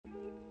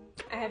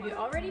I have you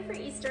all ready for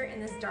Easter in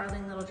this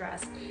darling little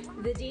dress.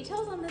 The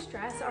details on this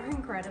dress are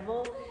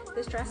incredible.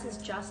 This dress is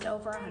just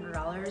over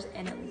 $100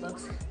 and it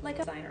looks like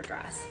a designer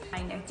dress.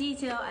 High neck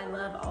detail, I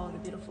love all the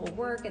beautiful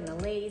work and the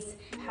lace.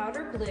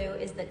 Powder blue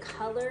is the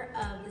color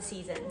of the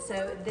season.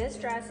 So this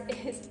dress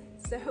is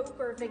so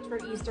perfect for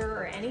Easter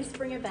or any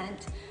spring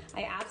event.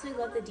 I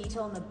absolutely love the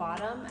detail on the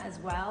bottom as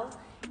well.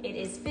 It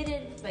is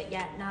fitted, but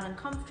yet not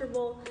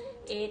uncomfortable.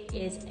 It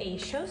is a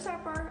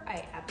showstopper.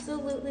 I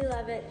absolutely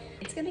love it.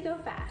 It's gonna go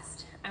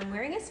fast. I'm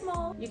wearing a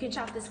small. You can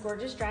shop this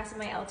gorgeous dress in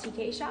my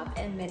LTK shop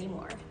and many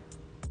more.